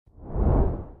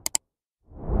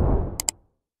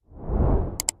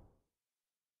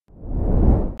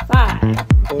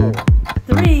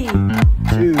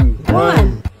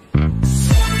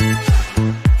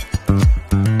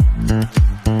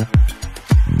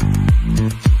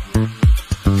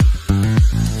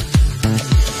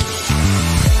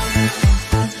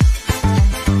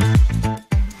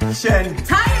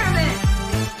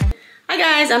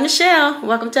I'm Michelle.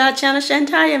 Welcome to our channel,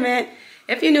 Shantayament.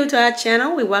 If you're new to our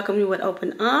channel, we welcome you with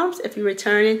open arms. If you're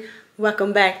returning,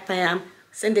 welcome back, fam.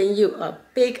 Sending you a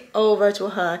big old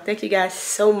virtual hug. Thank you guys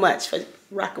so much for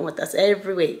rocking with us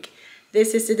every week.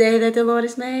 This is the day that the Lord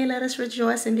has made. Let us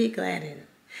rejoice and be glad in it.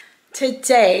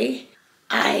 Today,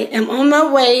 I am on my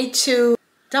way to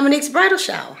Dominique's bridal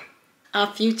shower.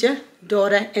 Our future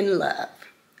daughter-in-law.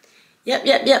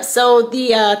 Yep. So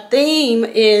the theme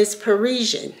is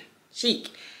Parisian chic.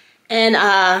 And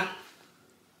I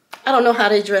don't know how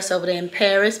they dress over there in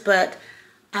Paris, but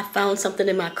I found something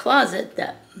in my closet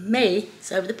that may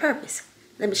serve the purpose.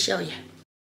 Let me show you.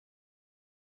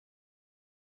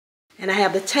 And I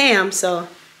have the tam, so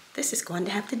this is going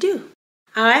to have to do.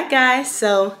 All right, guys,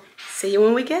 so see you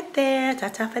when we get there.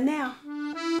 Ta-ta for now.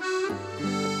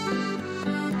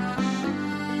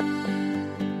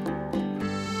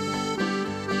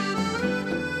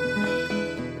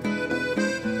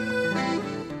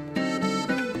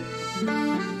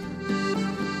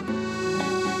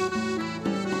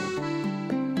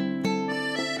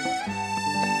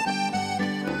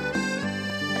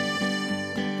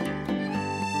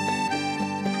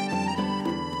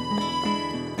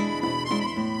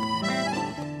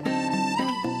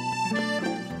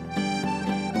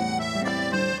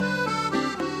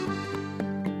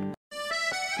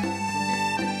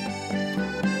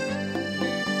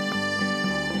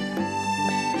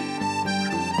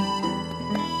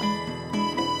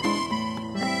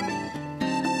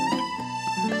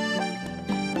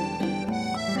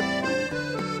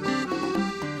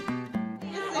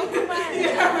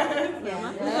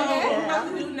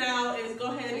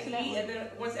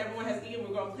 Once everyone has eaten,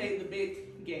 we're going to play the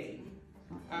big game.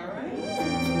 All right?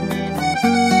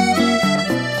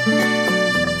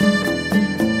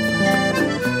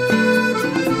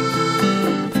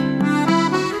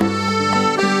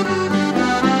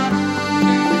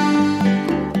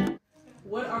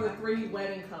 What are the three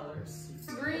wedding colors?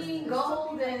 Green,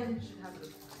 gold, and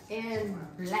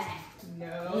black.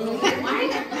 No.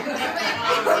 White.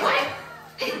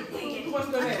 Who wants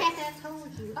to go next? I told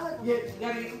you.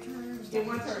 Get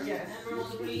one turn, yes.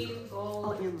 Emerald green,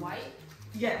 gold, and white.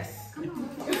 Yes. Which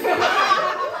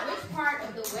part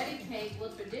of the wedding cake will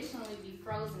traditionally be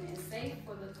frozen and safe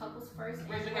for the couple's first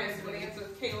Raise your hands for the answer.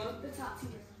 Kayla. The top tier.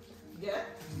 Yeah.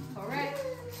 Correct.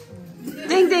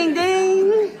 Ding, ding,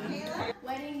 ding.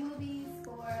 Wedding movies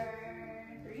for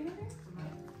 300?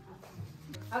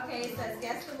 Okay, it says,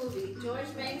 guess the movie.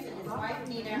 George Banks and his wife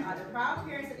Nina are the proud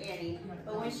parents of Annie,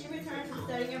 but when she returns from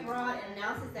studying abroad and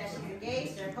announces that she's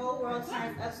engaged, their whole world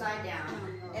turns upside down,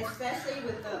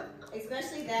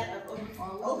 especially that of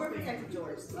overprotective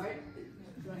George.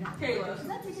 Kayla. Is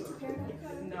that Ticket to Paradise?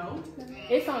 No.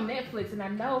 It's on Netflix, and I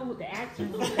know the actors.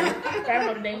 I don't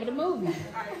know the name of the movie.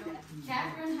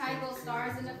 Katherine Heigl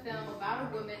stars in a film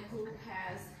about a woman who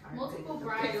has multiple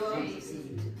bridesmaids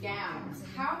gowns.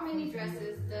 How many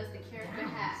dresses does the character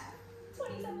have?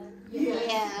 27.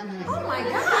 Yeah. Oh my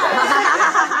God.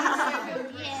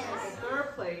 Yes. Third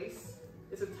place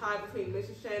is a tie between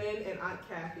Mrs. Shannon and Aunt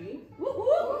Kathy. Woo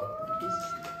woo.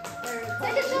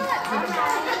 Take a shot. All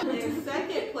right. In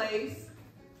second place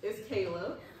is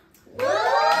Kayla.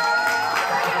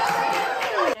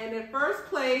 And in first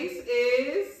place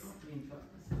is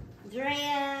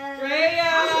Drea.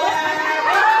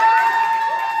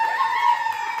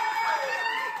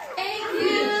 Thank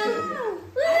you.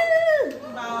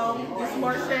 Get some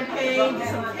more champagne, get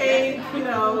some cake,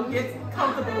 get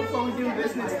comfortable before we do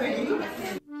this next thing.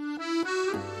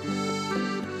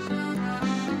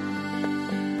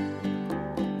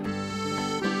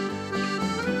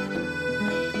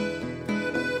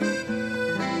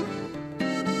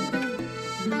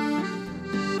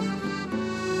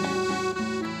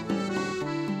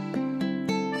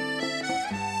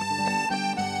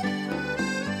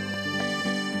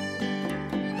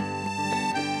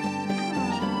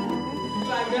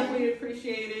 I definitely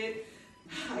appreciate it.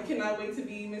 I cannot wait to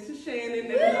be Mrs.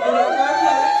 Shannon. I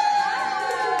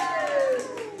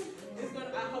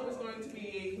hope it's going to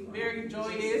be a very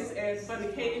joyous and fun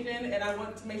occasion, and I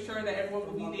want to make sure that everyone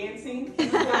will be dancing. We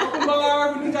need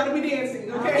y'all to be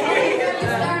dancing, okay?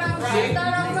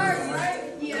 Start off first, right?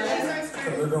 Yeah,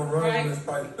 start. We're gonna run in this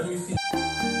fight. Let me see.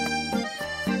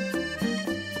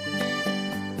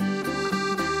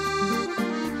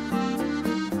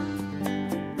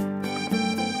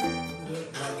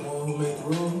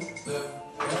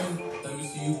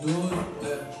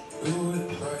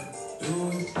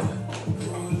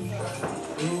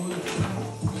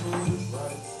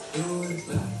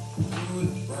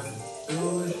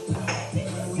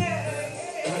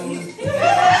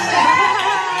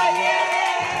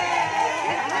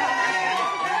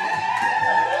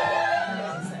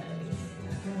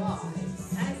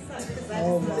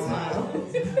 Oh,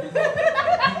 wow.